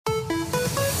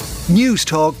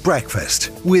Newstalk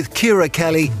Breakfast with Ciara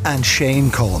Kelly and Shane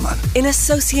Coleman. In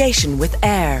association with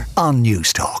Air On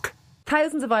Newstalk.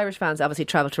 Thousands of Irish fans obviously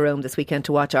travelled to Rome this weekend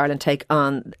to watch Ireland take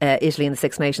on Italy in the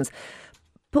Six Nations.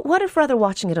 But what if, rather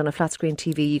watching it on a flat screen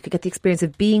TV, you could get the experience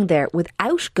of being there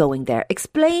without going there?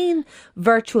 Explain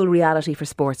virtual reality for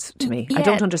sports to me. I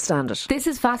don't understand it. This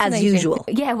is fascinating. As usual.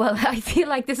 Yeah, well, I feel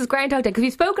like this is Groundhog Day because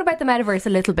we've spoken about the metaverse a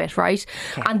little bit, right?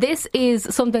 Okay. And this is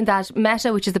something that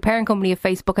Meta, which is the parent company of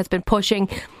Facebook, has been pushing.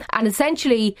 And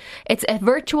essentially, it's a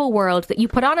virtual world that you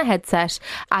put on a headset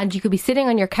and you could be sitting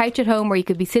on your couch at home or you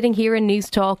could be sitting here in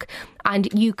Newstalk and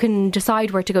you can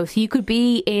decide where to go. So you could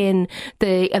be in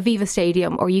the Aviva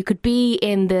Stadium or you could be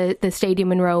in the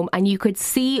stadium in Rome and you could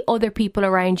see other people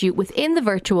around you within the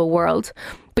virtual world.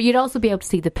 But you'd also be able to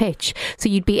see the pitch. So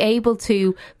you'd be able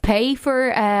to pay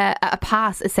for a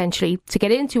pass, essentially, to get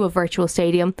into a virtual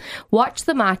stadium, watch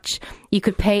the match. You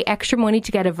could pay extra money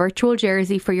to get a virtual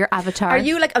jersey for your avatar. Are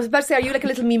you like, I was about to say, are you like a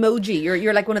little memoji?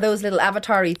 You're like one of those little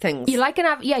avatar-y things. You're like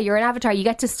you're an avatar. You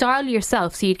get to style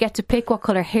yourself. So you'd get to pick what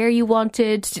colour hair you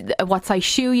wanted, what size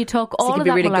shoe you took, all of that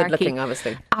malarkey. So you could be really good looking,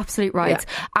 obviously. Absolute right.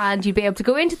 Yeah. And you'd be able to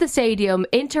go into the stadium,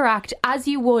 interact as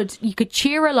you would. You could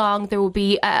cheer along. There would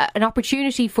be an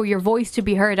opportunity for your voice to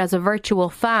be heard as a virtual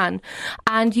fan,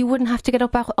 and you wouldn't have to get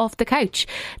up off the couch.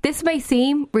 This may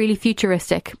seem really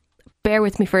futuristic. Bear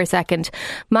with me for a second.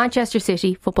 Manchester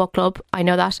City Football Club, I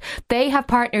know that, they have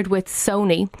partnered with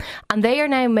Sony and they are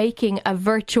now making a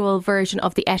virtual version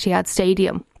of the Etihad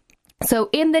Stadium.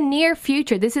 So in the near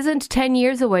future, this isn't 10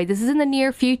 years away, this is in the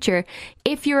near future,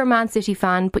 if you're a Man City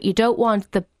fan but you don't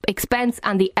want the expense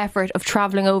and the effort of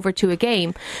travelling over to a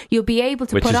game, you'll be able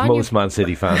to put on most Man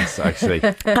City fans, actually.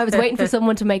 I was waiting for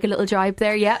someone to make a little jibe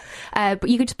there, yeah. But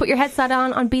you could just put your headset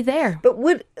on and be there.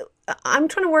 But I'm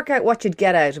trying to work out what you'd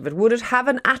get out of it. Would it have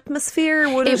an atmosphere?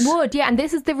 It would, yeah. And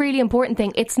this is the really important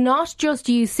thing. It's not just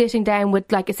you sitting down with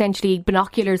like essentially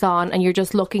binoculars on and you're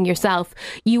just looking yourself.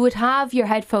 You would have your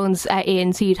headphones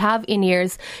in, so you'd have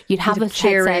in-ears, you'd have a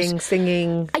cheering, headset.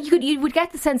 singing. You would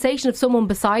get the sensation of someone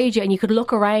beside you and you could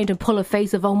look around and pull a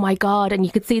face of, oh my God, and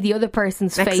you could see the other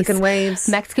person's face.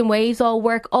 Mexican waves all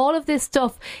work. All of this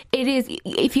stuff, it is,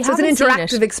 if you haven't seen it. So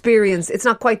it's an interactive experience. It's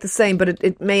not quite the same, but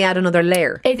it may add another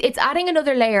layer. It's adding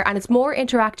another layer and it's more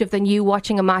interactive than you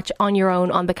watching a match on your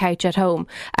own on the couch at home.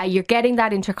 You're getting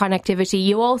that interconnectivity.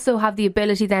 You also have the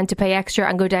ability then to pay extra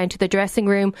and go down to the dressing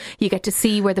room. You get to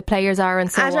see where the players are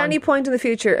and so on. At any point in the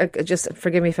future, just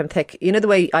forgive me if I'm thick, you know the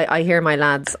way I hear my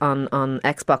lads on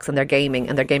Xbox and they're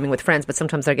gaming with friends, but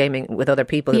sometimes they're gaming with other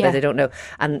people that they don't know,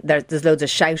 and there's loads of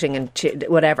shouting and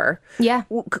whatever. Yeah.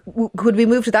 Could we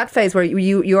move to that phase where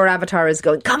your avatar is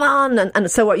going, come on,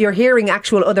 and so you're hearing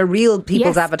actual other real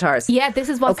people's avatars? Yeah, this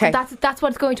is that's what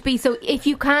it's going to be. So if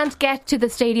you can't get to the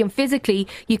stadium physically,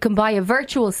 you can buy a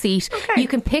virtual seat. You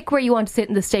can pick where you want to sit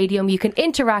in the stadium. You can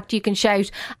interact, you can shout,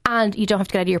 and you don't have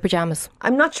to get out of your pyjamas.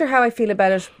 I'm not sure how I feel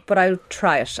about it, but I'll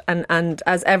try it. And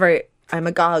as ever, I'm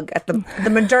agog at the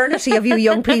modernity of you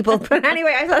young people. But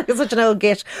anyway, I thought it was such an old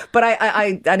git. But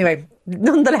I anyway,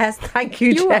 nonetheless, thank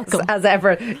you, Jess, welcome. As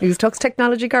ever. Newstalk's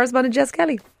technology correspondent Jess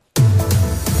Kelly.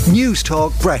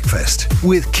 Newstalk Breakfast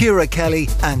with Ciara Kelly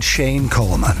and Shane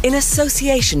Coleman. In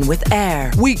association with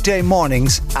Air. Weekday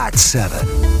mornings at 7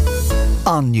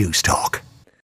 on Newstalk.